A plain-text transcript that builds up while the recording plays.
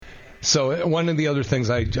So one of the other things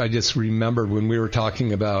I just remembered when we were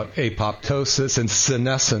talking about apoptosis and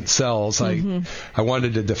senescent cells, I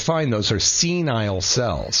wanted to define those are senile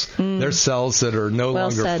cells. They're cells that are no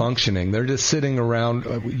longer functioning. They're just sitting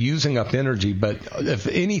around using up energy. But if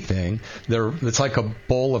anything, it's like a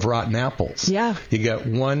bowl of rotten apples. Yeah. You get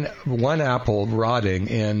one apple rotting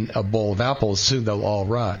in a bowl of apples, soon they'll all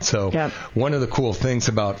rot. So one of the cool things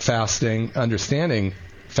about fasting, understanding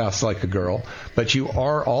fast like a girl, but you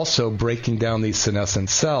are also breaking down these senescent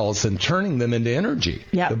cells and turning them into energy.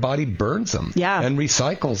 The body burns them and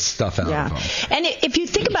recycles stuff out of them. And if you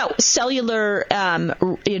think about cellular,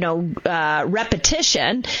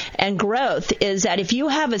 repetition and growth, is that if you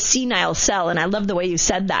have a senile cell, and I love the way you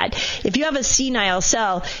said that, if you have a senile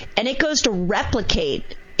cell and it goes to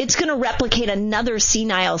replicate, it's going to replicate another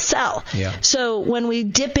senile cell. So when we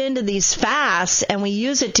dip into these fasts and we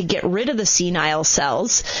use it to get rid of the senile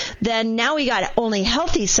cells, then now we got only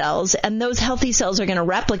healthy cells, and those healthy cells are going to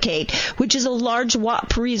replicate, which is a large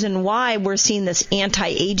reason why we're seeing this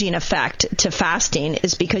anti-aging effect to fasting,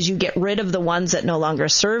 is because you get rid of the ones that no longer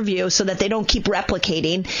serve you so that they don't keep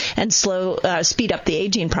replicating and speed up the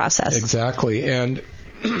aging process. Exactly. And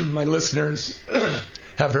my listeners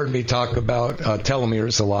have heard me talk about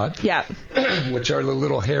telomeres a lot, which are the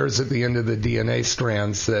little hairs at the end of the DNA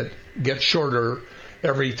strands that get shorter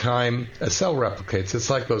every time a cell replicates.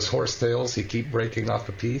 It's like those horse tails. You keep breaking off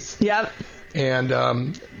a piece.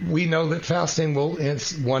 And we know that fasting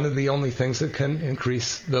it's one of the only things that can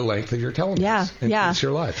increase the length of your telomeres, increase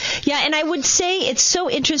your life. And I would say it's so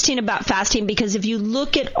interesting about fasting because if you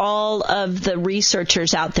look at all of the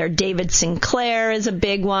researchers out there, David Sinclair is a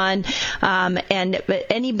big one, and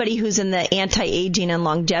anybody who's in the anti-aging and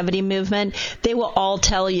longevity movement, they will all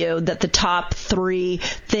tell you that the top 3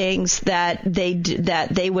 things that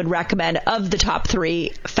they would recommend, of the top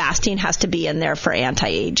 3, fasting has to be in there for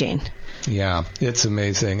anti-aging. Yeah, it's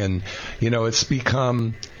amazing. And,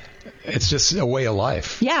 it's just a way of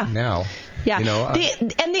life now. And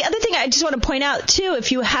the other thing I just want to point out, too,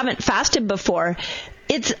 if you haven't fasted before,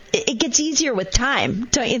 it gets easier with time,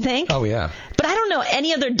 don't you think? Oh, yeah. But I don't know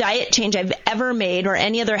any other diet change I've ever made or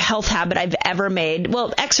any other health habit I've ever made.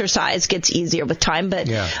 Well, exercise gets easier with time, but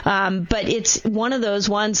it's one of those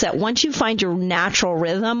ones that once you find your natural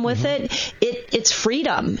rhythm with it's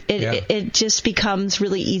freedom. It just becomes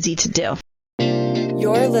really easy to do.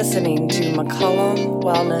 You're listening to McCollum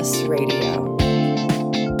Wellness Radio.